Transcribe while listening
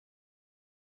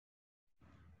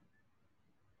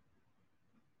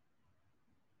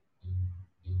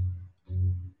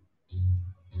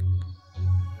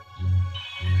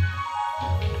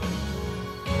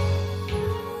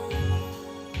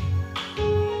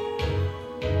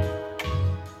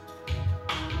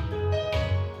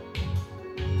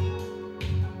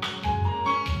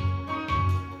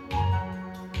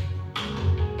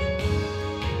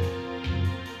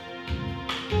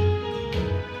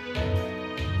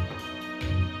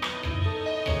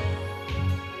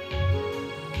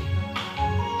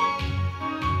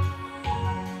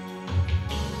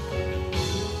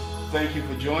Thank you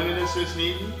for joining us this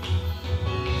evening.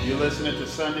 You're listening to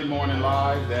Sunday Morning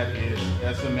Live, that is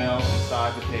SML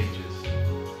Inside the Pages,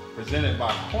 presented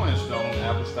by Cornerstone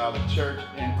Apostolic Church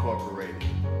Incorporated.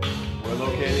 We're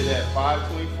located at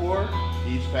 524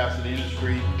 East Pasadena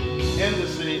Street in the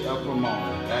city of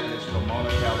Pomona, that is Pomona,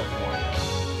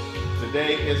 California.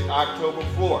 Today is October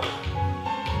 4th,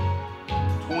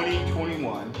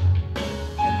 2021,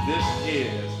 and this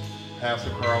is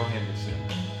Pastor Carl Henderson.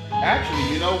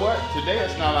 Actually, you know what? Today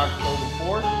it's not October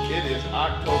 4th, it is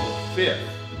October 5th.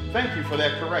 Thank you for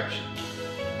that correction.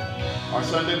 Our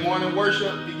Sunday morning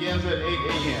worship begins at 8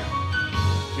 a.m.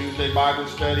 Tuesday Bible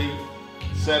study,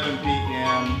 7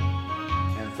 p.m.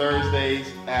 and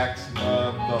Thursdays, Acts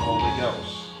of the Holy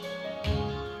Ghost.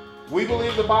 We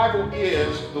believe the Bible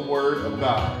is the Word of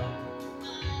God.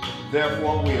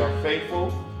 Therefore, we are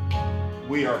faithful,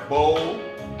 we are bold,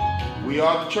 we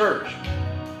are the church.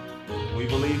 We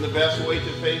believe the best way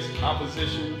to face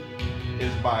opposition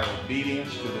is by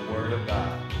obedience to the Word of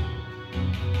God.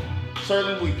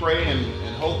 Certainly we pray and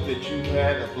hope that you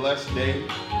had a blessed day.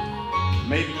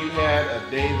 Maybe you had a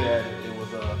day that it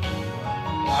was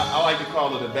I like to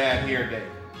call it a bad hair day.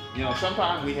 You know,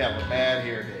 sometimes we have a bad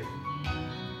hair day.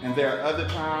 And there are other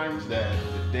times that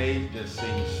the day just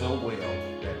seems so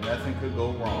well that nothing could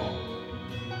go wrong.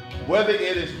 Whether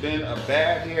it has been a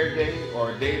bad hair day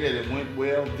or a day that it went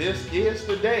well, this is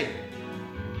the day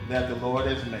that the Lord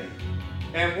has made.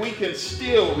 And we can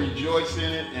still rejoice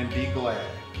in it and be glad.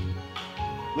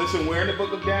 Listen, we're in the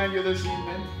book of Daniel this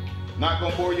evening. Not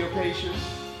going to bore your patience,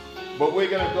 but we're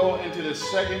going to go into the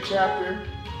second chapter,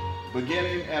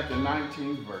 beginning at the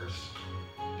 19th verse.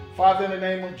 Father, in the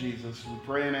name of Jesus, we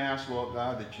pray and ask, Lord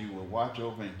God, that you will watch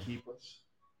over and keep us.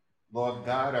 Lord,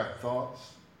 guide our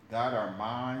thoughts, guide our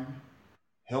mind.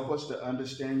 Help us to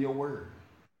understand your word.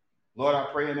 Lord, I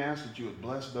pray and ask that you would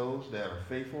bless those that are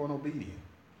faithful and obedient.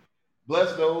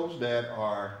 Bless those that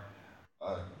are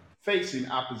facing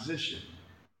opposition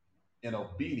in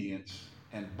obedience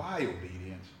and by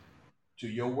obedience to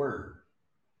your word.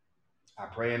 I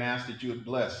pray and ask that you would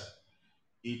bless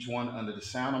each one under the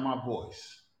sound of my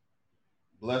voice.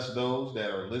 Bless those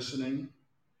that are listening,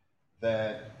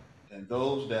 and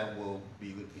those that will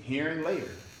be hearing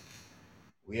later.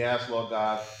 We ask, Lord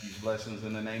God, these blessings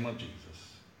in the name of Jesus.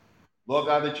 Lord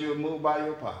God, that you would move by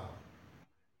your power.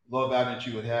 Lord God, that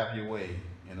you would have your way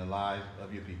in the lives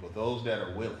of your people, those that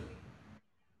are willing.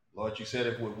 Lord, you said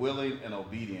if we're willing and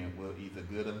obedient, we'll eat the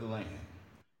good of the land.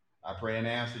 I pray and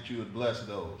ask that you would bless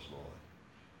those, Lord.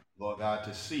 Lord God,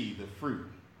 to see the fruit.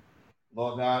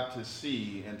 Lord God, to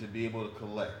see and to be able to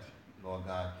collect. Lord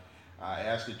God, I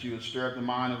ask that you would stir up the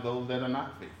mind of those that are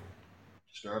not faithful.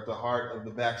 Stir up the heart of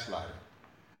the backslider,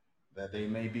 that they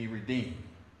may be redeemed.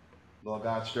 Lord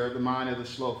God, stir up the mind of the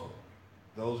slothful,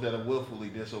 those that are willfully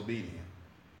disobedient.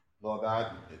 Lord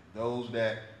God, those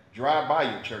that drive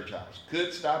by your church house,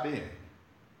 could stop in,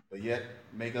 but yet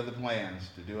make other plans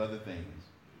to do other things.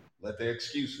 Let their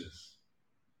excuses,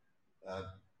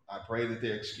 I pray that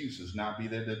their excuses not be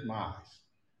their demise,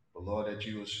 but Lord, that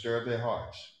you will stir up their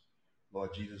hearts.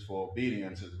 Lord Jesus, for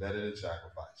obedience is better than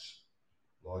sacrifice.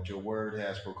 Lord, your word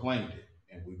has proclaimed it,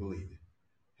 and we believe it.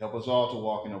 Help us all to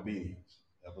walk in obedience.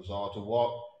 Help us all to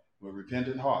walk with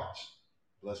repentant hearts.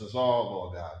 Bless us all,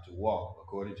 Lord God, to walk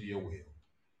according to your will.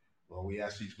 Lord, we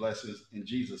ask these blessings in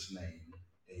Jesus' name.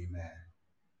 Amen.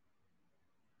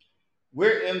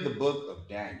 We're in the book of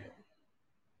Daniel.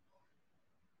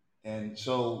 And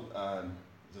so,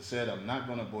 as I said, I'm not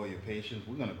going to bore your patience.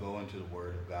 We're going to go into the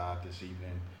Word of God this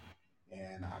evening.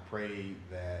 And I pray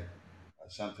that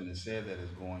something is said that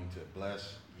is going to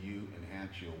bless you,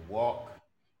 enhance your walk,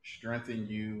 strengthen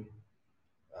you,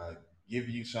 give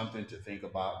you something to think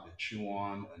about, to chew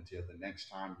on until the next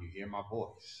time you hear my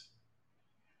voice.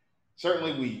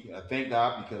 Certainly, we thank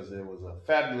God because there was a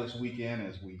fabulous weekend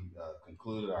as we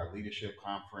concluded our leadership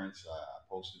conference. I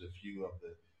posted a few of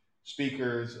the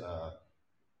speakers.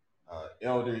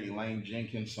 Elder Elaine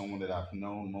Jenkins, someone that I've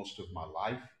known most of my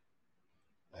life,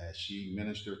 as she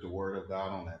ministered the Word of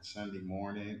God on that Sunday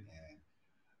morning, and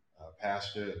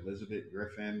Pastor Elizabeth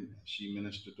Griffin, she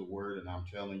ministered the Word, and I'm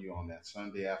telling you, on that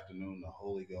Sunday afternoon, the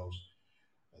Holy Ghost,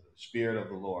 the Spirit of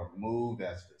the Lord moved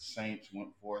as the saints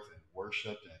went forth and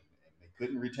worshiped, and they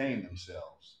couldn't retain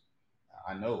themselves.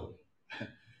 I know.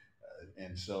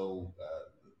 And so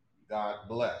God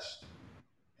blessed.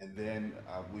 And then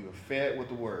we were fed with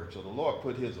the Word. So the Lord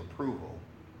put his approval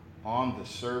on the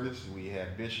service. We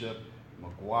had Bishop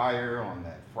McGuire on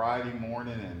that Friday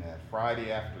morning and that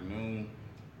Friday afternoon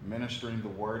ministering the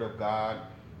Word of God.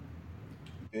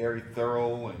 Very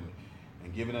thorough, and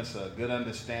and giving us a good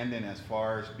understanding as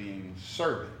far as being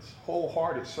servants,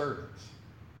 wholehearted servants.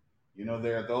 You know,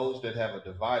 there are those that have a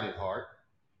divided heart,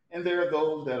 and there are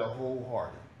those that are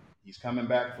wholehearted. He's coming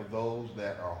back for those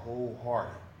that are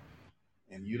wholehearted.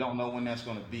 And you don't know when that's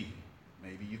going to be.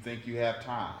 Maybe you think you have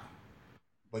time,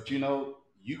 but you know,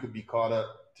 you could be caught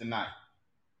up tonight.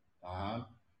 Uh-huh.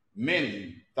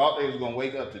 Many thought they was going to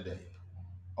wake up today,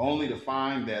 only to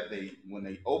find that when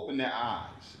they opened their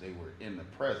eyes, they were in the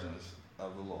presence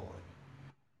of the Lord.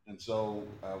 And so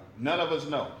none of us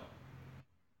know.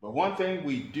 But one thing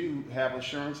we do have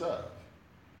assurance of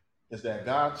is that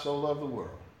God so loved the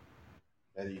world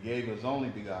that he gave his only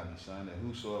begotten Son, that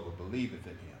whosoever believeth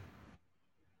in him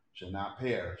shall not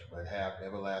perish, but have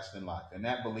everlasting life. And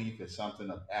that belief is something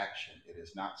of action. It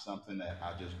is not something that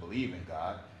I just believe in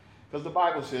God, because the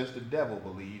Bible says the devil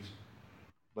believes,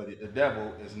 but the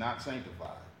devil is not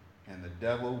sanctified, and the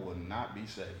devil will not be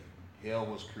saved. Hell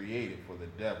was created for the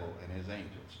devil and his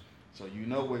angels. So you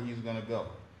know where he's going to go.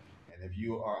 And if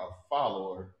you are a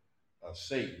follower of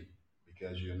Satan,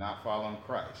 because you're not following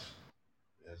Christ,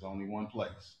 there's only one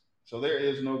place. So there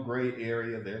is no gray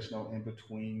area. There's no in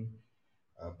between.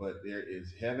 But there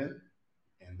is heaven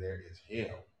and there is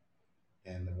hell.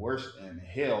 And the worst, and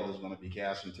hell is going to be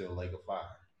cast into a lake of fire.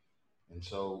 And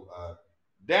so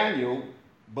Daniel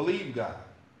believed God,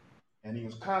 and he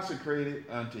was consecrated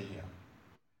unto him.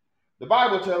 The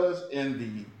Bible tells us in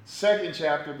the second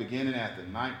chapter, beginning at the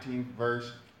 19th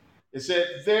verse, it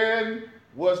said, "Then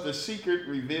was the secret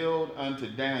revealed unto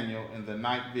Daniel in the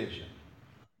night vision.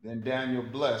 Then Daniel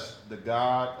blessed the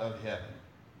God of heaven.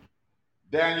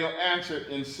 Daniel answered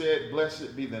and said,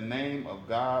 Blessed be the name of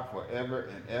God forever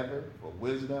and ever, for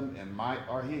wisdom and might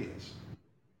are his.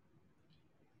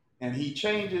 And he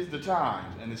changes the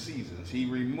times and the seasons. He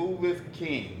removeth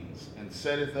kings and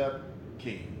setteth up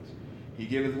kings. He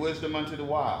giveth wisdom unto the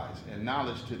wise, and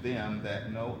knowledge to them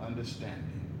that know understanding.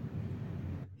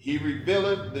 He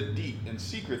revealeth the deep and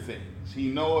secret things. He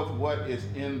knoweth what is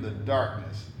in the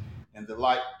darkness, and the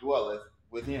light dwelleth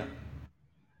with him.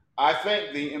 I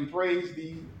thank thee and praise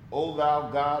thee, O thou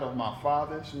God of my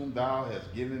fathers, whom thou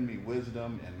hast given me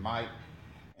wisdom and might,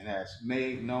 and hast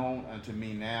made known unto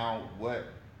me now what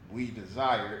we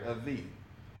desire of thee.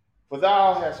 For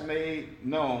thou hast made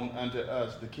known unto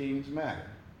us the king's matter.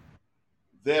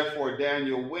 Therefore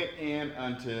Daniel went in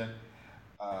unto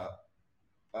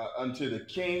the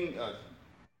king,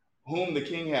 whom the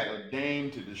king had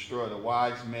ordained to destroy the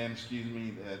wise men,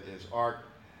 that is ark.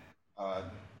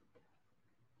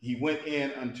 He went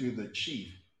in unto the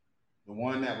chief, the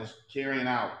one that was carrying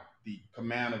out the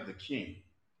command of the king.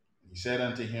 He said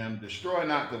unto him, Destroy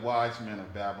not the wise men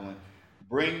of Babylon.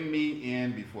 Bring me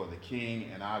in before the king,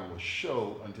 and I will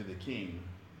show unto the king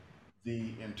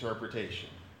the interpretation.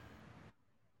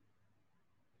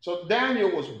 So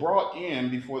Daniel was brought in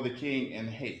before the king in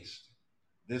haste.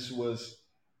 This was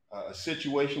a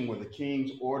situation where the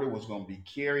king's order was going to be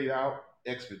carried out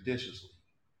expeditiously.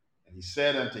 And he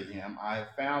said unto him, I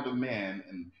have found a man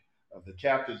of the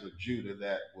captives of Judah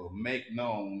that will make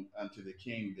known unto the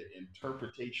king the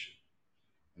interpretation.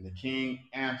 And the king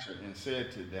answered and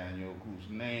said to Daniel, whose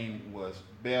name was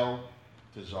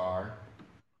Belteshazzar,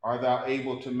 Art thou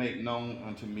able to make known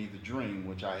unto me the dream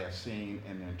which I have seen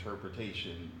and the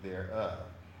interpretation thereof?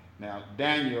 Now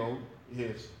Daniel,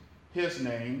 his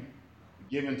name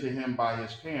given to him by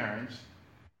his parents,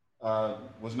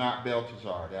 was not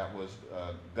Belteshazzar. That was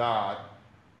God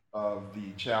of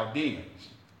the Chaldeans.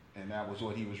 And that was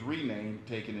what he was renamed,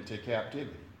 taken into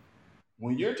captivity.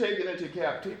 When you're taken into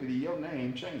captivity, your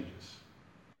name changes.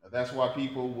 That's why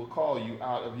people will call you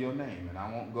out of your name. And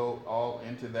I won't go all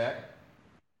into that.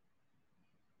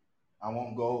 I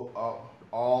won't go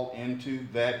all into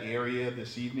that area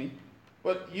this evening.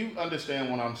 But you understand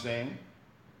what I'm saying.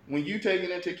 When you're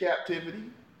taken into captivity,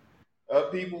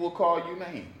 people will call you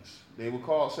names. They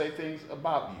will say things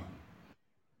about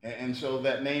you. And so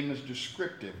that name is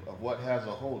descriptive of what has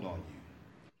a hold on you.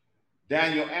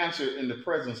 Daniel answered in the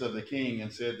presence of the king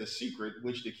and said, The secret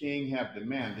which the king hath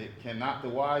demanded, cannot the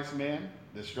wise men,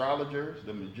 the astrologers,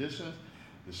 the magicians,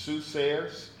 the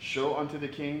soothsayers show unto the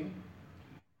king?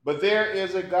 But there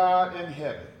is a God in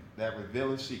heaven that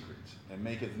revealeth secrets, and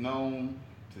maketh known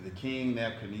to the king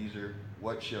Nebuchadnezzar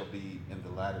what shall be in the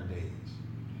latter days.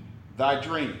 Thy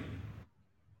dream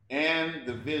and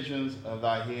the visions of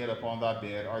thy head upon thy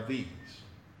bed are these.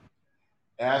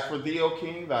 As for thee, O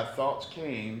king, thy thoughts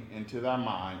came into thy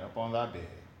mind upon thy bed,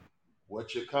 what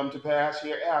should come to pass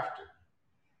hereafter.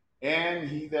 And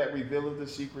he that revealeth the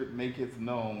secret maketh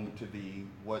known to thee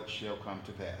what shall come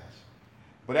to pass.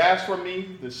 But as for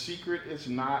me, the secret is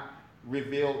not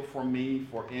revealed for me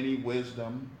for any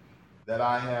wisdom that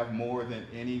I have more than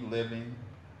any living,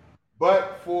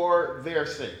 but for their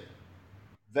sake,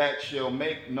 that shall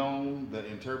make known the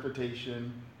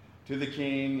interpretation to the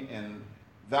king, and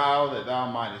that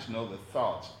thou mightest know the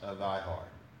thoughts of thy heart.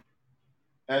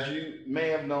 As you may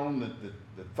have known,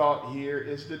 the thought here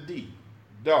is the deep,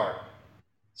 dark,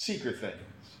 secret things.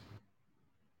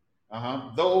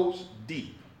 Those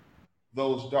deep,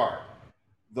 those dark,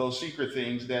 those secret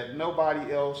things that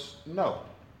nobody else know.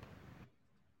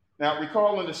 Now,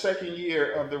 recall in the second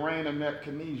year of the reign of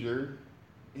Nebuchadnezzar,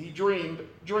 he dreamed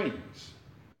dreams.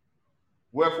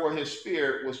 Wherefore his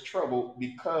spirit was troubled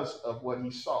because of what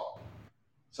he saw.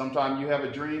 Sometimes you have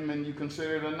a dream and you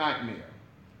consider it a nightmare.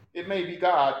 It may be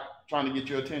God trying to get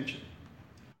your attention.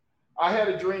 I had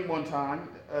a dream one time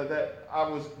that I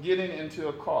was getting into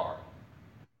a car,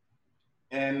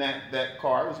 and that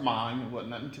car was mine. It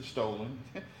wasn't nothing to stolen.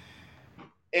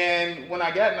 And when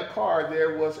I got in the car,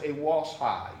 there was a wasp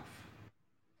hive,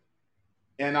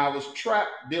 and I was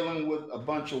trapped dealing with a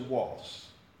bunch of wasps.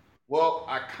 Well,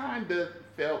 I kind of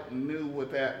knew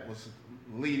what that was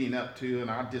leading up to,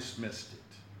 and I dismissed it,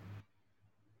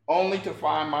 only to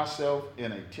find myself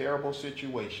in a terrible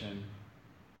situation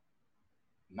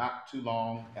not too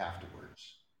long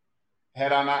afterwards.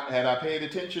 Had I paid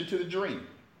attention to the dream,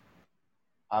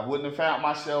 I wouldn't have found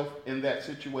myself in that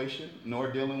situation,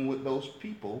 nor dealing with those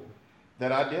people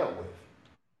that I dealt with,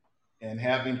 and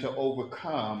having to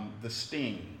overcome the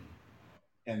sting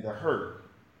and the hurt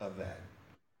of that.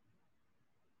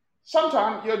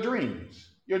 Sometimes your dreams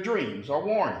are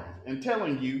warnings and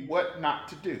telling you what not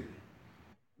to do,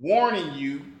 warning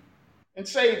you and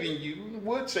saving you,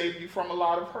 would save you from a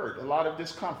lot of hurt, a lot of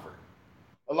discomfort,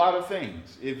 a lot of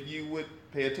things, if you would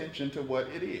pay attention to what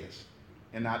it is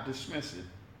and not dismiss it.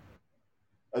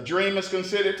 A dream is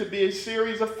considered to be a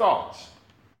series of thoughts,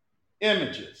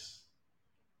 images,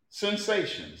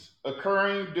 sensations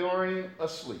occurring during a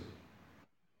sleep.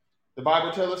 The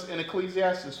Bible tells us in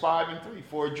Ecclesiastes 5:3,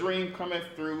 for a dream cometh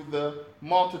through the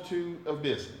multitude of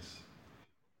business,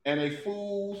 and a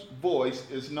fool's voice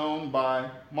is known by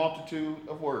multitude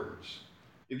of words.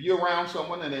 If you're around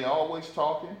someone and they always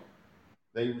talking,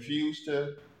 they refuse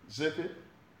to zip it,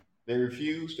 they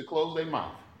refuse to close their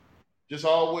mouth, just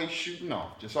always shooting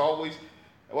off, just always,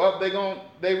 well,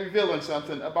 they revealing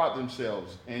something about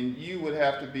themselves, and you would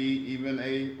have to be even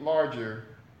a larger.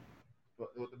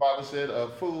 What the Bible said, a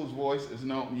fool's voice is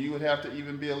known. You would have to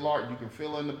even be a large. You can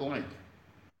fill in the blank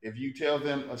if you tell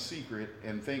them a secret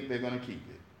and think they're going to keep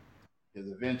it,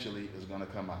 because eventually it's going to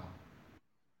come out.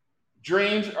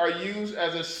 Dreams are used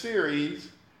as a series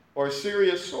or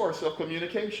serious source of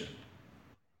communication.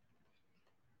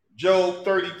 Job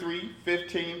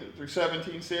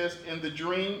 33:15-17 says, in a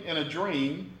dream,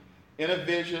 in a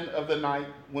vision of the night,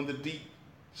 when the deep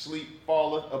sleep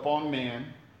falleth upon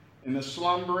man, in the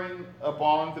slumbering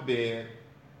upon the bed,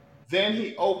 then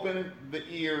he opened the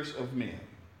ears of men,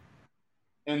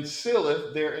 and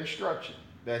sealeth their instruction,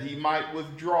 that he might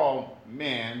withdraw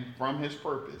man from his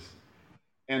purpose,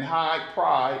 and hide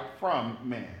pride from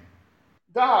man.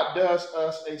 God does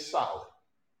us a solid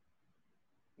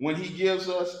when he gives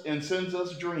us and sends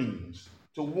us dreams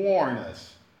to warn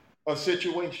us of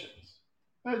situations.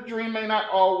 Now, a dream may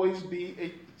not always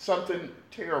be something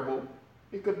terrible.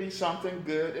 It could be something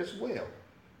good as well.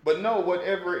 But no,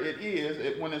 whatever it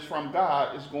is, when it's from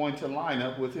God, is going to line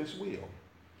up with his will.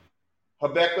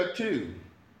 Habakkuk 2,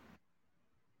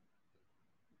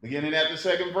 beginning at the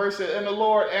second verse, said, and the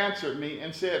Lord answered me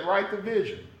and said, write the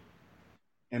vision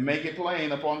and make it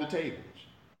plain upon the tables,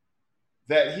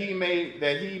 that he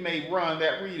may run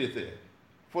that readeth it.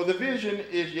 For the vision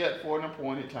is yet for an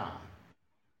appointed time,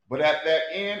 but at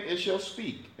that end it shall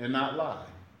speak and not lie.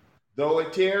 Though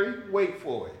it tarry, wait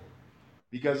for it,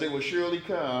 because it will surely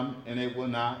come and it will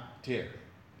not tarry.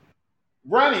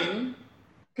 Running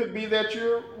could be that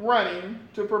you're running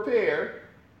to prepare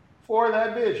for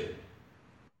that vision.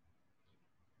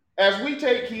 As we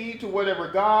take heed to whatever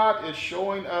God is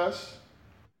showing us,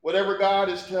 whatever God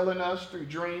is telling us through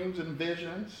dreams and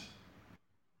visions,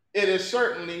 it is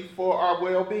certainly for our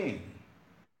well-being.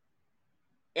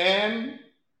 And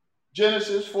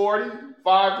Genesis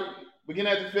 45,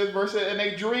 beginning at the 5th verse, and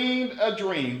they dreamed a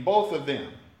dream, both of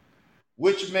them,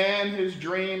 which man his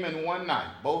dream in one night,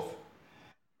 both,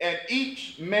 and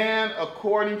each man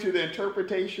according to the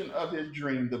interpretation of his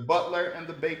dream, the butler and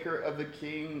the baker of the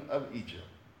king of Egypt,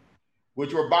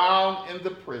 which were bound in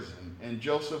the prison. And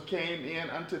Joseph came in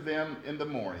unto them in the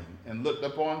morning, and looked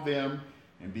upon them,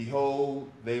 and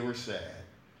behold, they were sad.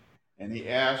 And he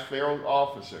asked Pharaoh's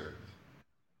officers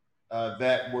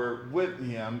that were with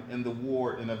him in the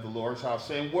ward and of the Lord's house,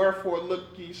 saying, wherefore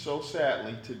look ye so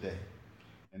sadly today?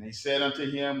 And they said unto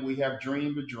him, We have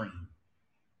dreamed a dream,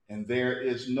 and there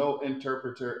is no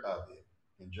interpreter of it.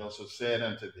 And Joseph said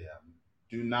unto them,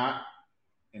 Do not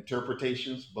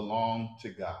interpretations belong to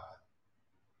God?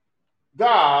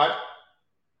 God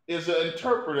is an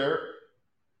interpreter.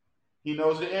 He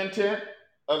knows the intent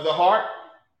of the heart.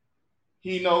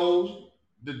 He knows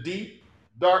the deep,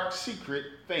 dark, secret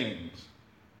things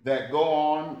that go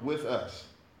on with us,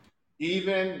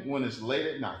 even when it's late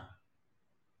at night,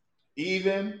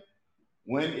 even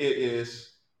when it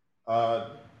is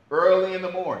early in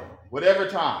the morning, whatever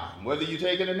time, whether you're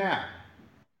taking a nap.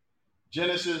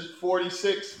 Genesis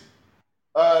 46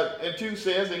 and 2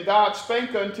 says, And God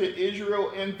spake unto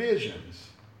Israel in visions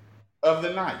of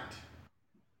the night.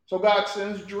 So God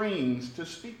sends dreams to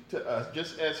speak to us,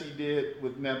 just as he did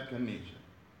with Nebuchadnezzar.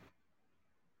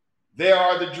 There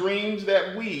are the dreams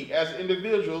that we as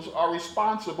individuals are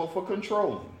responsible for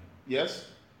controlling. Yes?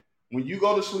 When you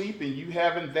go to sleep and you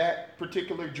having that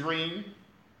particular dream,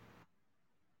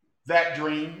 that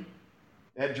dream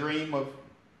of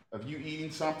you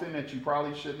eating something that you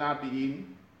probably should not be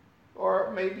eating,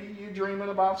 or maybe you're dreaming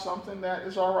about something that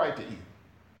is all right to eat.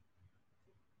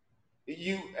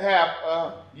 You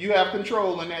have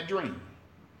control in that dream.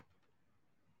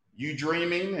 You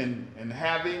dreaming and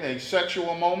having a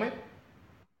sexual moment,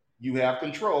 you have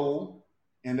control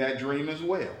in that dream as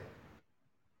well.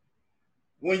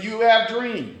 When you have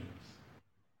dreams,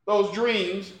 those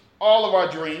dreams, all of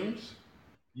our dreams,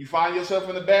 you find yourself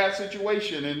in a bad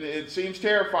situation and it seems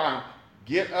terrifying.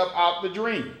 Get up out the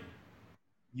dream.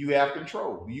 You have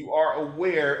control. You are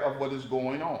aware of what is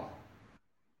going on.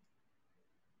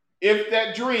 If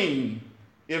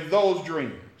those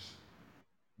dreams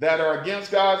that are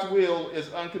against God's will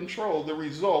is uncontrolled, the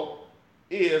result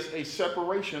is a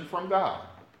separation from God.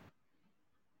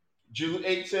 Jude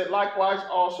 8 said, Likewise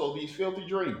also these filthy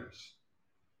dreamers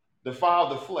defile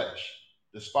the flesh,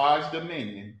 despise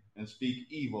dominion, and speak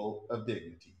evil of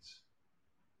dignities.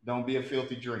 Don't be a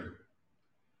filthy dreamer.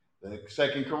 The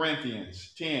 2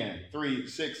 Corinthians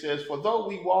 10:3-6 says, For though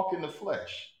we walk in the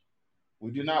flesh,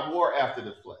 we do not war after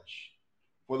the flesh.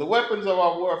 For the weapons of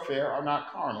our warfare are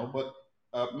not carnal, but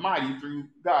mighty through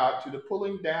God to the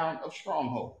pulling down of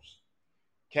strongholds,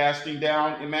 casting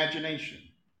down imagination,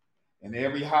 and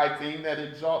every high thing that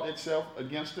exalts itself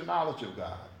against the knowledge of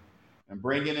God, and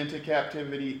bringing into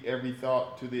captivity every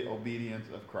thought to the obedience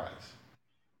of Christ,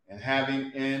 and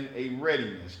having in a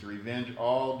readiness to revenge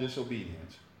all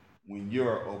disobedience when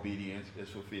your obedience is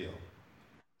fulfilled.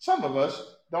 Some of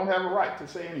us don't have a right to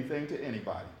say anything to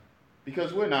anybody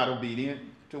because we're not obedient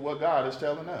to what God is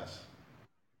telling us.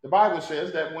 The Bible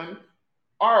says that when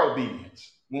our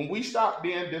obedience, when we stop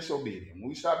being disobedient, when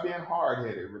we stop being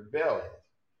hard-headed, rebellious,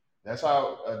 that's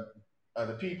how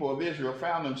the people of Israel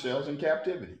found themselves in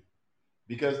captivity,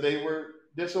 because they were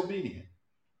disobedient.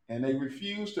 And they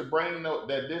refused to bring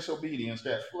that disobedience,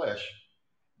 that flesh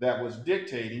that was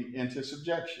dictating, into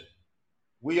subjection.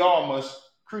 We all must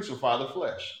crucify the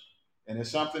flesh. And it's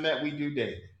something that we do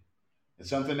daily. It's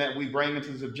something that we bring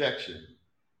into subjection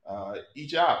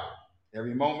each hour,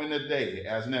 every moment of the day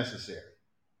as necessary.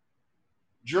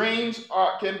 Dreams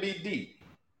can be deep,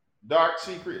 dark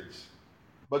secrets,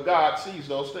 but God sees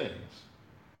those things.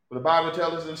 But the Bible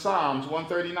tells us in Psalms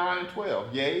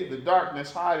 139:12, Yea, the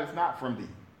darkness hideth not from thee,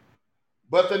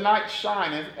 but the night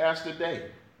shineth as the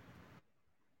day.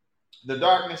 The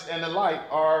darkness and the light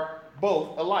are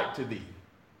both alike to thee.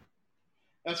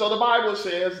 And so the Bible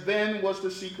says, Then was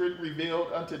the secret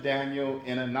revealed unto Daniel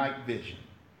in a night vision.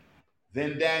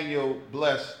 Then Daniel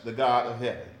blessed the God of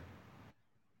heaven.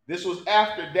 This was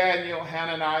after Daniel,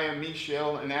 Hananiah,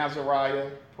 Mishael, and Azariah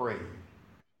prayed.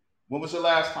 When was the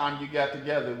last time you got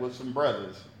together with some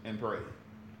brothers and prayed?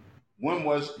 When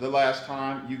was the last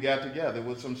time you got together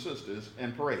with some sisters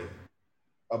and prayed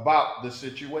about the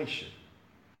situation?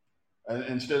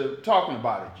 Instead of talking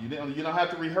about it, you don't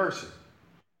have to rehearse it.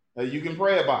 You can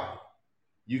pray about it.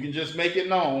 You can just make it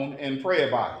known and pray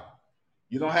about it.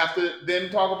 You don't have to then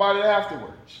talk about it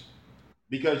afterwards,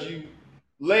 because you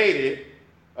laid it,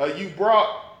 you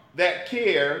brought that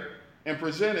care and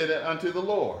presented it unto the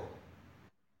Lord.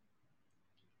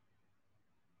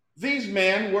 These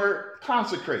men were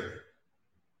consecrated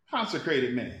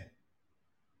men,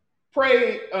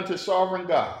 prayed unto sovereign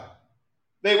God.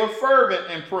 They were fervent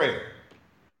in prayer.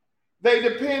 They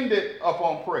depended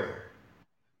upon prayer.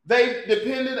 They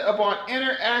depended upon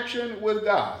interaction with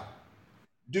God.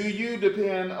 Do you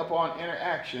depend upon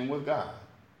interaction with God?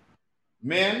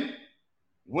 Men,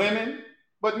 women,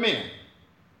 but men.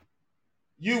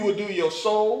 You will do your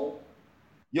soul,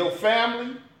 your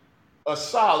family, a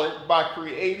solid by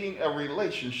creating a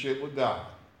relationship with God.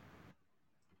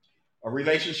 A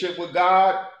relationship with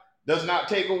God does not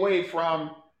take away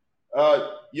from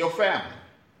your family.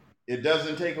 It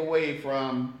doesn't take away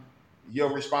from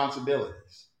your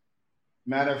responsibilities.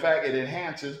 Matter of fact, it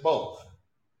enhances both.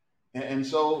 And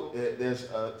so there's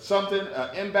something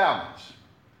imbalance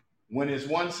when it's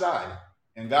one-sided.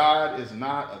 And God is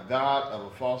not a God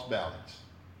of a false balance.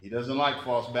 He doesn't like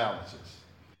false balances.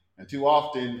 And too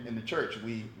often in the church,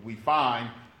 we find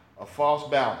a false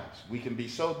balance. We can be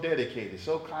so dedicated,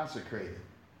 so consecrated.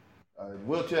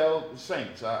 We'll tell the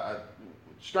saints,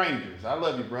 strangers, I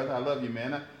love you, brother. I love you,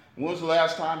 man. When was the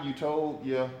last time you told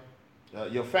your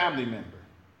family member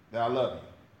that I love you?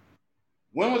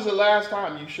 When was the last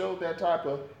time you showed that type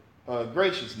of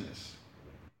graciousness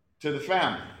to the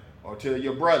family or to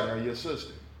your brother or your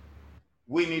sister?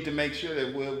 We need to make sure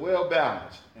that we're well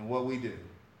balanced in what we do.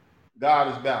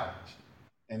 God is balanced,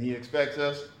 and he expects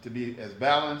us to be as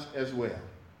balanced as well.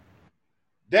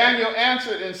 Daniel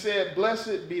answered and said,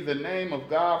 "Blessed be the name of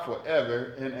God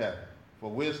forever and ever,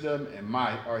 for wisdom and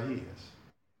might are his."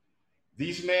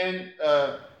 These men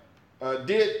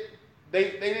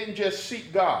didn't just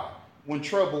seek God when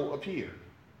trouble appeared,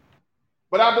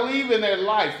 but I believe in their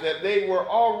life that they were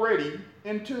already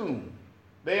in tune.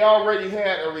 They already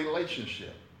had a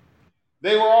relationship.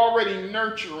 They were already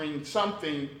nurturing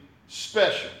something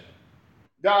special.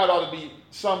 God ought to be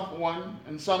someone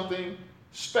and something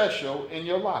special in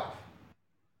your life.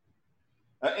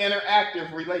 An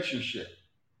interactive relationship,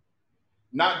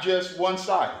 not just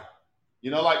one-sided.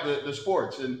 Like the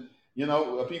sports, and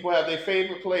people have their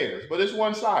favorite players, but it's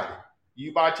one-sided.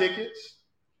 You buy tickets,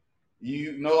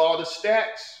 you know all the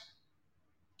stats,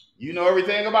 you know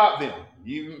everything about them.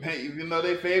 You know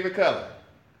their favorite color,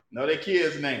 know their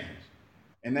kids' names,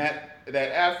 and that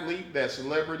athlete, that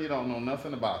celebrity, don't know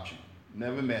nothing about you,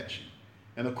 never met you,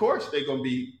 and of course they're gonna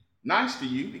be nice to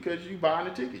you because you buying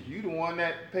the tickets. You the one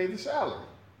that paid the salary.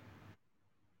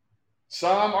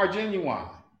 Some are genuine,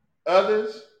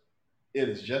 others it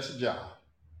is just a job.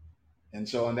 And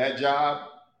so in that job,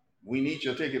 we need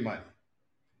your ticket money.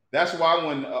 That's why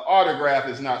when an autograph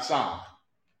is not signed,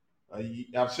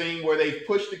 I've seen where they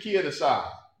pushed the kid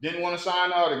aside, didn't want to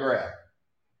sign the autograph,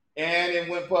 and it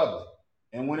went public.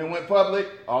 And when it went public,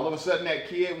 all of a sudden that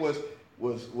kid was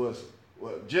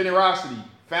generosity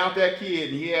found that kid,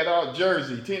 and he had all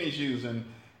jersey, tennis shoes, and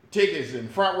tickets, and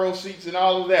front row seats, and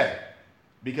all of that,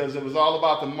 because it was all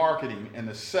about the marketing and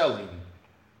the selling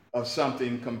of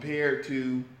something compared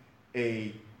to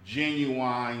a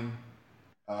genuine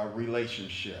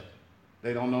relationship.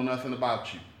 They don't know nothing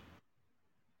about you.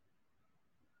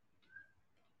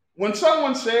 When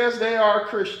someone says they are a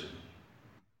Christian,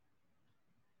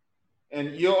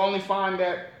 and you'll only find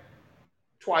that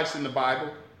twice in the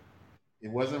Bible,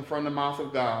 it wasn't from the mouth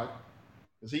of God,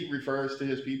 because he refers to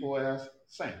his people as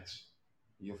saints.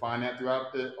 You'll find that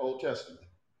throughout the Old Testament.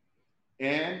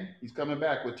 And he's coming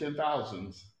back with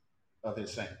 10,000s of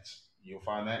his saints. You'll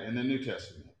find that in the New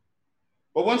Testament.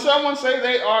 But when someone say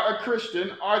they are a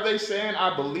Christian, are they saying,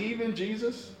 I believe in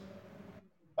Jesus?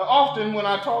 Often when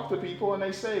I talk to people and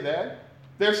they say that,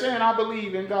 they're saying, I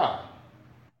believe in God.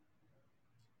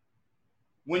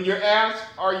 When you're asked,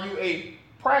 are you a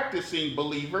practicing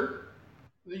believer?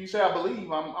 You say, I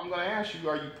believe. I'm going to ask you,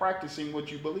 are you practicing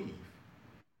what you believe?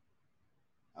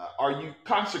 Are you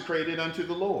consecrated unto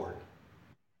the Lord?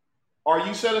 Are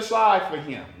you set aside for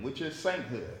him, which is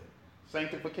sainthood,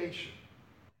 sanctification?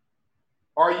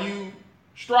 Are you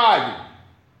striving?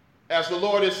 As the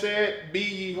Lord has said, be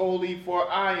ye holy, for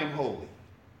I am holy.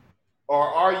 Or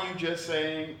are you just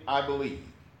saying, I believe?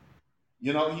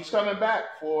 He's coming back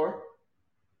for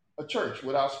a church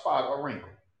without spot or wrinkle,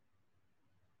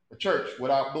 a church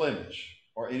without blemish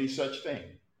or any such thing.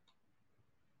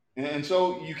 And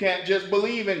so you can't just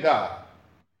believe in God,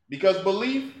 because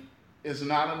belief is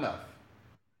not enough.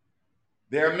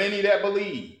 There are many that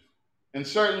believe. And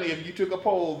certainly if you took a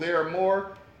poll, there are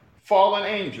more fallen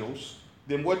angels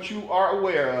than what you are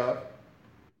aware of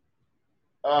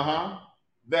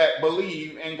that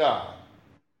believe in God.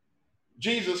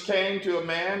 Jesus came to a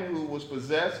man who was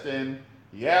possessed, and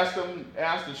he asked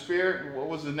the spirit, what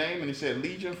was his name? And he said,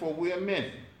 Legion, for we are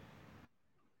many.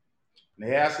 And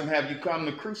they asked him, have you come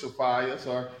to crucify us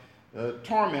or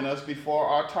torment us before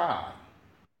our time?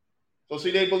 So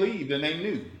see, they believed and they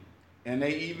knew. And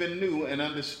they even knew and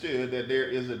understood that there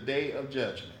is a day of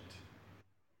judgment.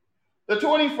 The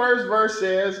 21st verse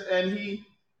says, and he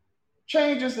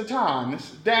changes the time.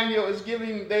 Daniel is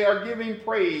they are giving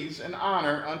praise and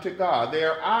honor unto God. They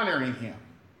are honoring him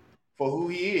for who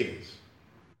he is,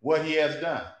 what he has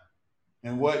done,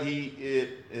 and what he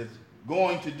is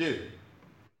going to do.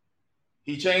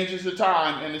 He changes the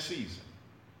time and the season.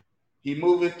 He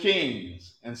moveth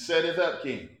kings and setteth up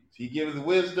kings. He giveth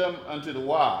wisdom unto the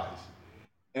wise,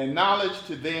 and knowledge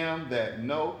to them that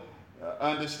know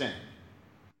understanding.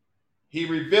 He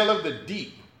revealeth the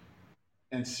deep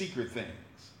and secret things.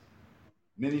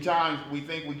 Many times we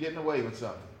think we're getting away with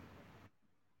something,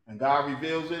 and God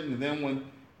reveals it, and then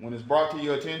when it's brought to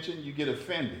your attention, you get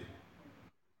offended,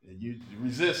 and you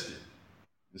resist it.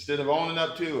 Instead of owning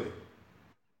up to it,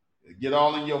 get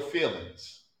all in your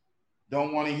feelings.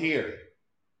 Don't want to hear it.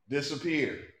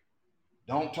 Disappear.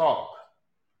 Don't talk.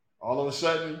 All of a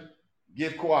sudden,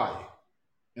 get quiet.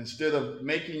 Instead of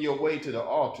making your way to the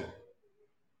altar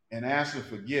and asking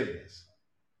forgiveness.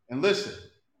 And listen,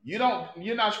 you're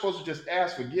not supposed to just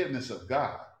ask forgiveness of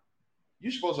God.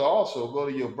 You're supposed to also go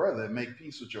to your brother and make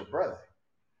peace with your brother.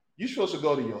 You're supposed to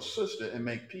go to your sister and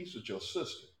make peace with your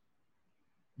sister.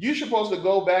 You're supposed to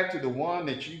go back to the one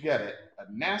that you got a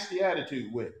nasty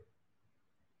attitude with.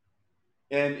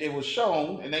 And it was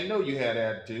shown, and they know you had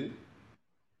attitude,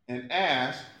 and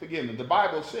ask forgiveness. The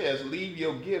Bible says, leave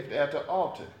your gift at the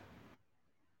altar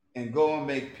and go and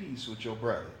make peace with your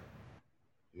brother,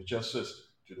 with your sister,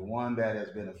 to the one that has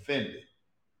been offended.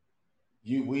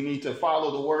 We need to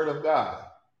follow the word of God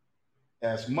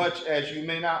as much as you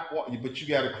may not want, but you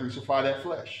got to crucify that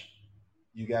flesh.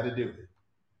 You got to do it.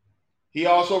 He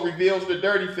also reveals the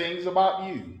dirty things about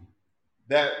you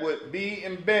that would be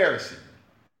embarrassing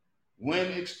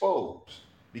when exposed.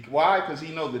 Why? Because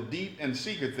he knows the deep and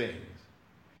secret things.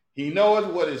 He knoweth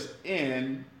what is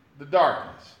in the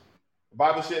darkness. The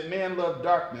Bible said men love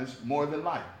darkness more than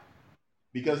light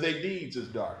because their deeds is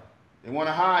dark. They want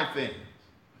to hide things.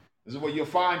 This is where you'll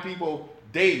find people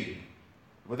dating,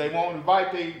 but they won't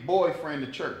invite their boyfriend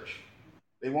to church.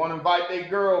 They won't invite their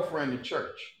girlfriend to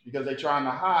church because they're trying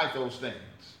to hide those things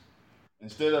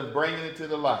instead of bringing it to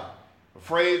the light.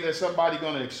 Afraid that somebody's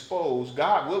going to expose.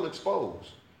 God will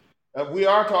expose. We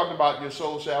are talking about your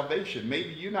soul salvation. Maybe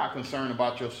you're not concerned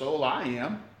about your soul. I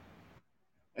am.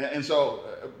 And so,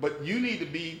 but you need to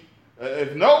be,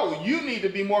 you need to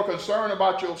be more concerned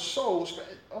about your soul.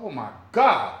 Oh my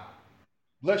God.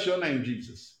 Bless your name,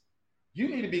 Jesus. You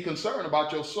need to be concerned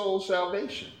about your soul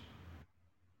salvation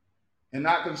and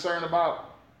not concerned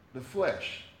about the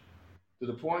flesh, to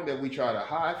the point that we try to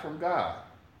hide from God.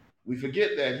 We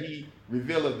forget that he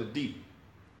revealeth the deep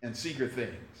and secret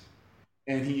things,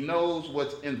 and he knows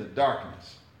what's in the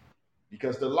darkness,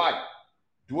 because the light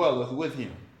dwelleth with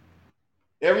him.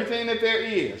 Everything that there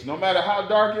is, no matter how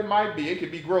dark it might be, it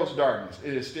could be gross darkness,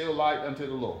 it is still light unto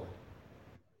the Lord.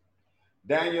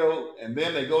 Daniel, and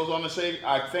then it goes on to say,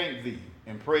 I thank thee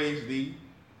and praise thee,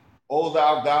 O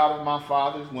thou God of my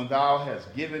fathers, when thou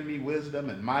hast given me wisdom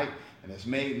and might, and hast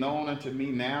made known unto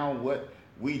me now what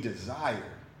we desire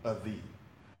of thee.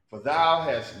 For thou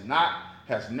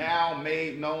hast now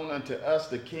made known unto us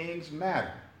the king's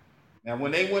matter. Now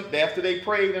when they went, after they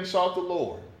prayed and sought the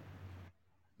Lord,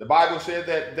 the Bible said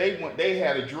that they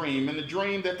had a dream, and the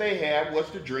dream that they had was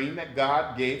the dream that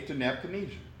God gave to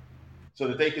Nebuchadnezzar. So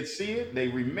that they could see it, they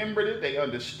remembered it, they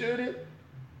understood it.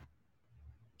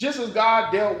 Just as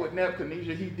God dealt with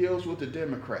Nebuchadnezzar, he deals with the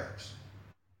Democrats.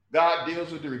 God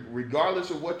deals with regardless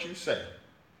of what you say.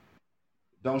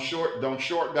 Don't short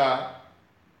God.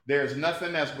 There's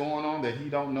nothing that's going on that he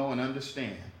don't know and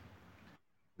understand.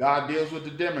 God deals with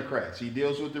the Democrats. He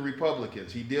deals with the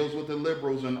Republicans. He deals with the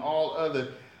liberals and all other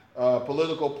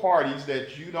political parties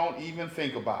that you don't even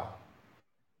think about.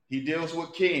 He deals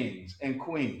with kings and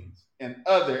queens and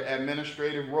other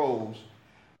administrative roles,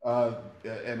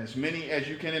 and as many as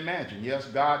you can imagine. Yes,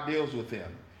 God deals with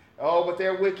them. Oh, but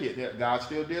they're wicked. God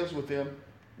still deals with them.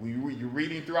 You're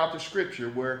reading throughout the scripture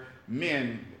where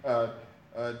men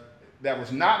that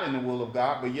was not in the will of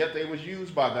God, but yet they was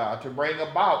used by God to bring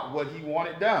about what he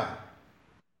wanted done.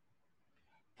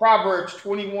 Proverbs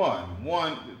 21,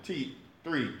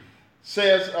 1-3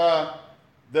 says,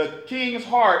 the king's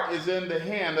heart is in the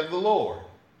hand of the Lord,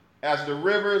 as the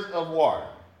rivers of water.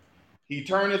 He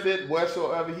turneth it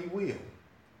wheresoever he will.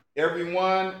 Every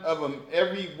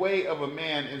way of a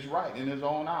man is right in his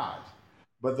own eyes,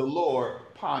 but the Lord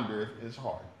pondereth his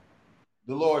heart.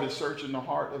 The Lord is searching the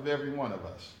heart of every one of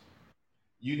us.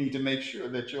 You need to make sure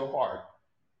that your heart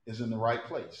is in the right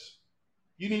place.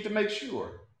 You need to make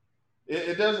sure.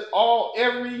 It does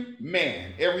every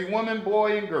man, every woman,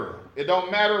 boy, and girl. It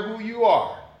don't matter who you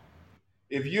are.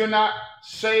 If you're not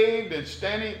saved and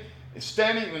standing,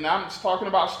 and I'm talking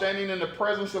about standing in the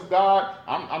presence of God,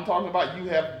 I'm talking about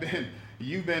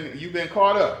you've been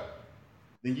caught up.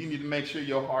 Then you need to make sure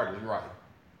your heart is right.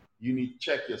 You need to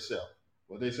check yourself.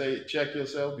 What they say, check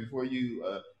yourself before you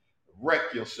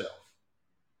wreck yourself.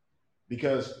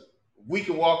 Because we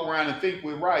can walk around and think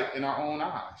we're right in our own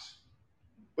eyes.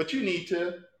 But you need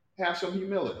to have some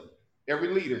humility. Every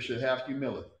leader should have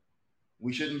humility.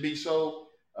 We shouldn't be so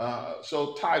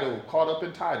caught up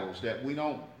in titles that we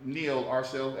don't kneel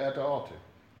ourselves at the altar.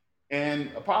 And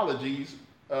apologies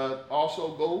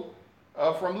also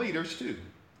go from leaders too.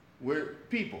 We're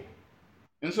people.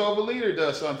 And so if a leader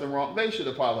does something wrong, they should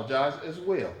apologize as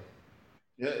well.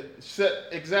 Set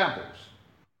examples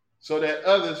so that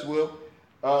others will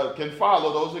can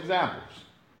follow those examples.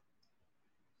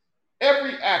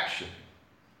 Every action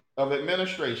of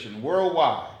administration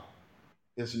worldwide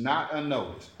is not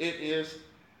unnoticed. It is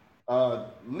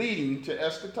leading to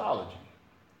eschatology.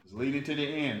 It's leading to the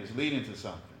end. It's leading to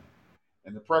something.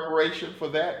 And the preparation for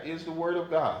that is the Word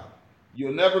of God.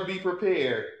 You'll never be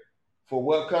prepared for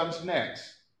what comes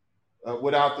next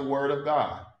without the Word of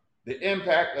God. The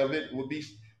impact of it will be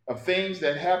of things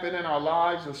that happen in our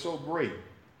lives are so great.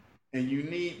 And you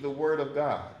need the Word of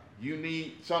God. You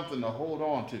need something to hold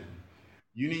on to.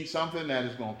 You need something that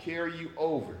is going to carry you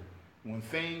over when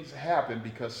things happen,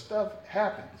 because stuff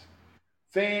happens.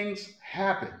 Things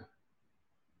happen.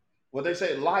 Well, they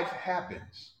say life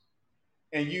happens.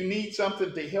 And you need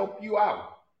something to help you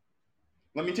out.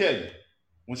 Let me tell you,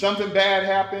 when something bad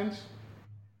happens,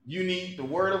 you need the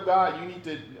Word of God. You need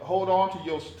to hold on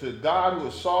to God who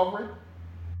is sovereign.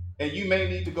 And you may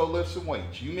need to go lift some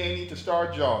weights. You may need to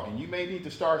start jogging. You may need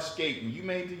to start skating. You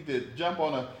may need to jump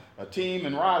on a team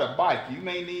and ride a bike. You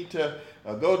may need to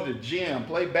go to the gym,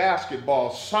 play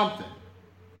basketball, something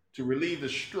to relieve the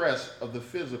stress of the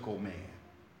physical man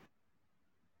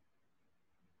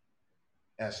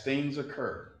as things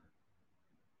occur.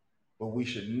 But we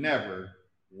should never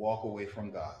walk away from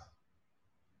God.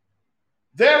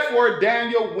 Therefore,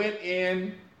 Daniel went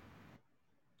in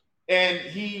and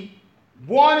he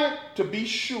wanted to be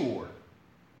sure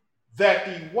that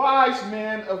the wise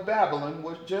men of Babylon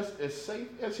was just as safe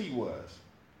as he was.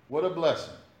 What a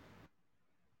blessing.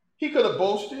 He could have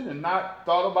boasted and not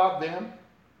thought about them,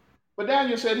 but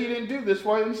Daniel said he didn't do this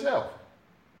for himself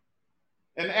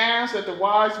and asked that the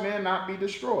wise men not be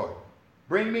destroyed.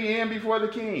 Bring me in before the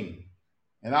king,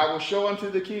 and I will show unto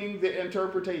the king the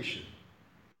interpretation.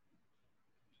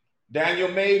 Daniel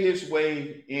made his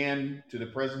way into the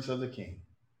presence of the king.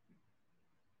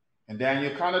 And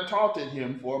Daniel kind of taunted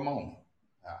him for a moment.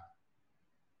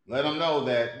 Let him know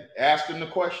that, asked him the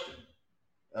question,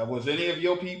 was any of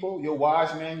your people, your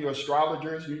wise men, your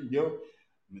astrologers, your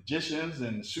magicians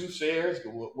and soothsayers,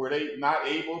 were they not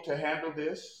able to handle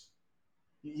this?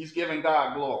 He's giving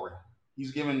God glory.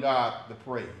 He's giving God the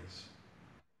praise.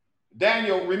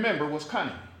 Daniel, remember, was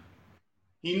cunning.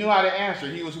 He knew how to answer.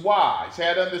 He was wise,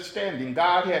 had understanding.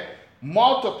 God had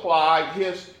multiplied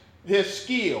his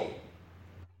skill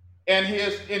and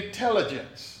his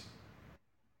intelligence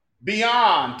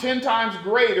beyond 10 times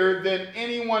greater than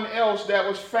anyone else that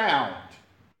was found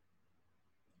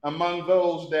among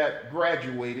those that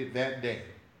graduated that day.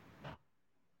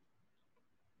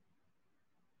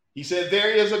 He said,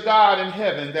 there is a God in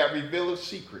heaven that revealeth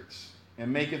secrets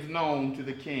and maketh known to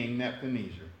the king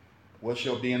Nebuchadnezzar what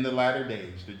shall be in the latter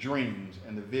days, the dreams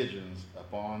and the visions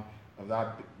of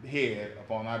thy head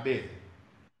upon thy bed.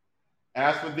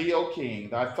 As for thee, O king,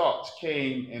 thy thoughts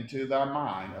came into thy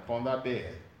mind upon thy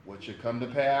bed, what should come to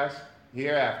pass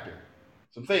hereafter.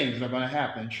 Some things are going to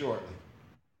happen shortly,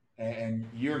 and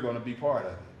you're going to be part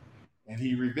of it. And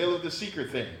he revealeth the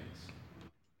secret things,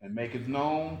 and maketh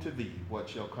known to thee what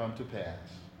shall come to pass.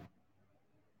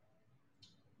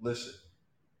 Listen,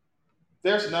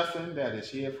 there's nothing that is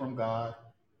hid from God.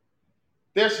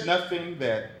 There's nothing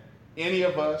that any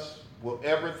of us will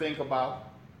ever think about,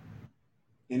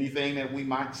 anything that we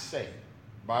might say.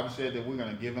 The Bible said that we're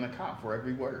going to give an account for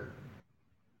every word.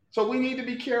 So we need to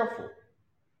be careful.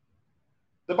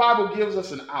 The Bible gives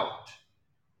us an out.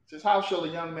 It says, how shall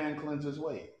a young man cleanse his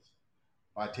ways?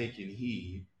 By taking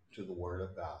heed to the word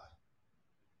of God.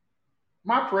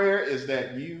 My prayer is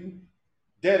that you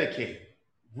dedicate,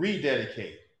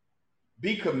 rededicate,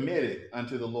 be committed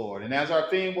unto the Lord. And as our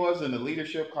theme was in the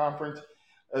leadership conference,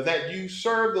 that you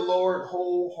serve the Lord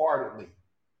wholeheartedly.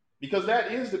 Because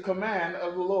that is the command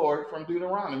of the Lord from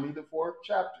Deuteronomy, the 4th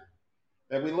chapter.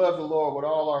 That we love the Lord with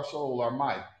all our soul, our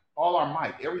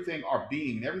might, everything, our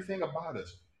being, everything about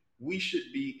us. We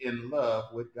should be in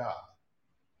love with God.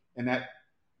 And that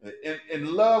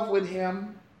in love with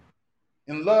him,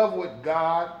 in love with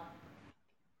God,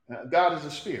 God is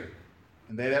a spirit.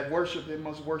 And they that worship him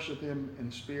must worship him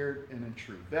in spirit and in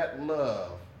truth. That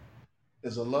love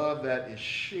is a love that is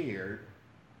shared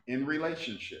in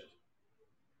relationship.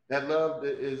 That love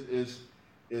is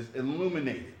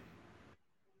illuminated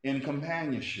in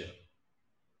companionship.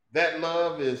 That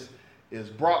love is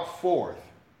brought forth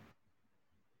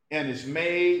and is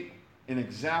made an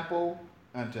example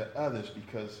unto others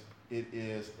because it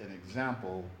is an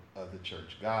example of the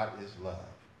church. God is love.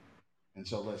 And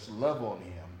so let's love on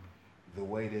him the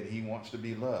way that he wants to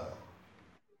be loved.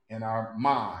 In our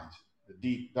minds, the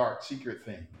deep, dark, secret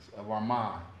things of our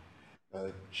mind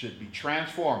should be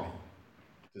transforming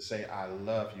to say, I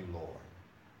love you, Lord.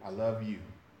 I love you.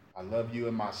 I love you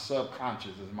in my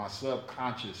subconscious. As my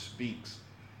subconscious speaks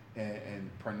and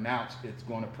it's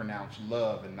going to pronounce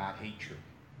love and not hatred.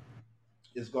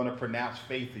 It's going to pronounce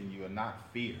faith in you and not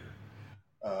fear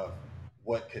of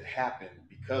what could happen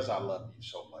because I love you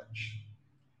so much.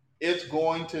 It's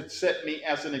going to set me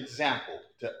as an example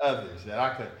to others that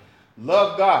I could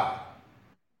love God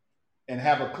and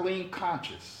have a clean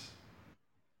conscience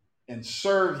and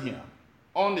serve him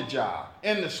on the job,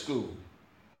 in the school,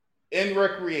 in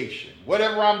recreation,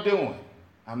 whatever I'm doing.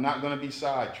 I'm not going to be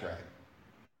sidetracked.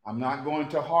 I'm not going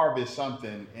to harvest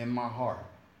something in my heart.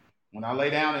 When I lay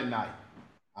down at night,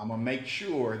 I'm going to make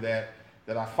sure that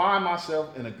I find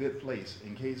myself in a good place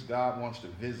in case God wants to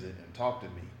visit and talk to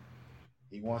me.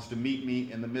 He wants to meet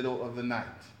me in the middle of the night.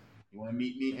 He wants to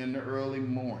meet me in the early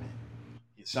morning.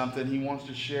 It's something he wants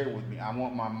to share with me. I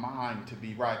want my mind to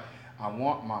be right. I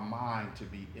want my mind to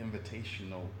be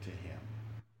invitational to him.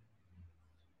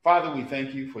 Father, we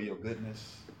thank you for your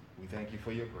goodness. We thank you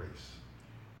for your grace.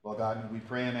 Lord God, we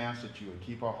pray and ask that you would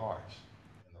keep our hearts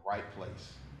in the right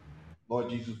place. Lord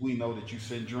Jesus, we know that you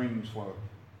send dreams for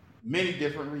many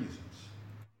different reasons.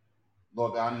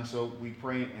 Lord God, and so we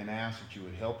pray and ask that you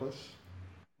would help us.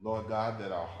 Lord God,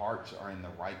 that our hearts are in the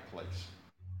right place.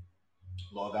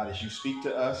 Lord God, as you speak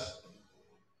to us,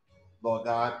 Lord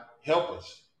God, help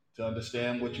us to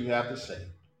understand what you have to say.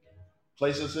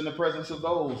 Place us in the presence of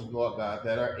those, Lord God,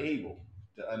 that are able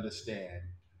to understand,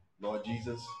 Lord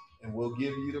Jesus, and we'll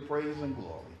give you the praise and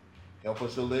glory. Help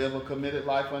us to live a committed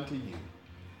life unto you.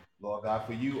 Lord God,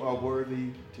 for you are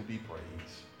worthy to be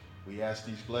praised. We ask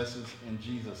these blessings in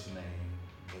Jesus' name.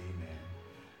 Amen.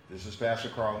 This is Pastor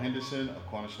Carl Henderson of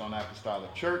Cornerstone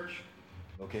Apostolic Church,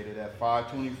 located at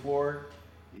 524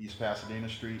 East Pasadena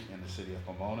Street in the city of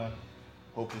Pomona.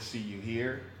 Hope to see you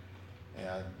here.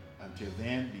 And until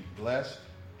then, be blessed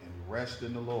and rest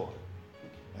in the Lord.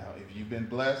 Now, if you've been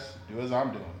blessed, do as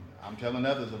I'm doing. I'm telling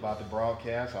others about the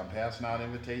broadcast. I'm passing out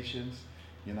invitations.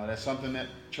 You know, that's something that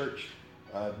church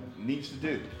needs to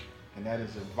do, and that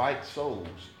is invite souls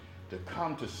to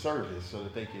come to service so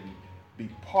that they can be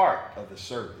part of the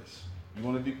service. You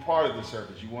want to be part of the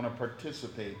service. You want to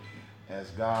participate as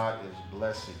God is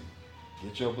blessing.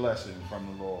 Get your blessing from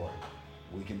the Lord.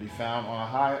 We can be found on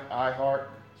iHeart,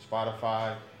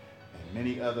 Spotify, and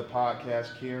many other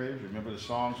podcast carriers. Remember, the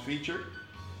songs featured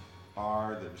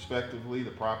are respectively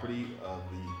the property of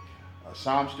the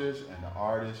songsters and the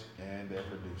artists and their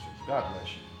producers. God bless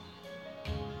you.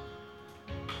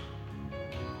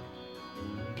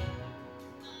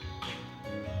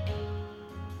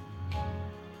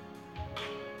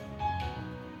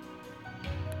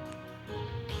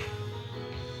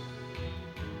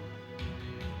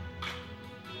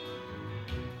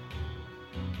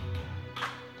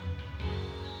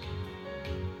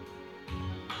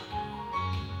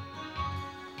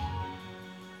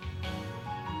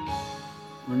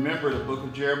 Remember the book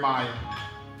of Jeremiah.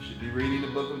 You should be reading the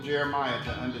book of Jeremiah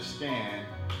to understand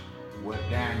what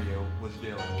Daniel was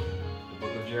dealing with. The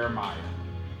book of Jeremiah.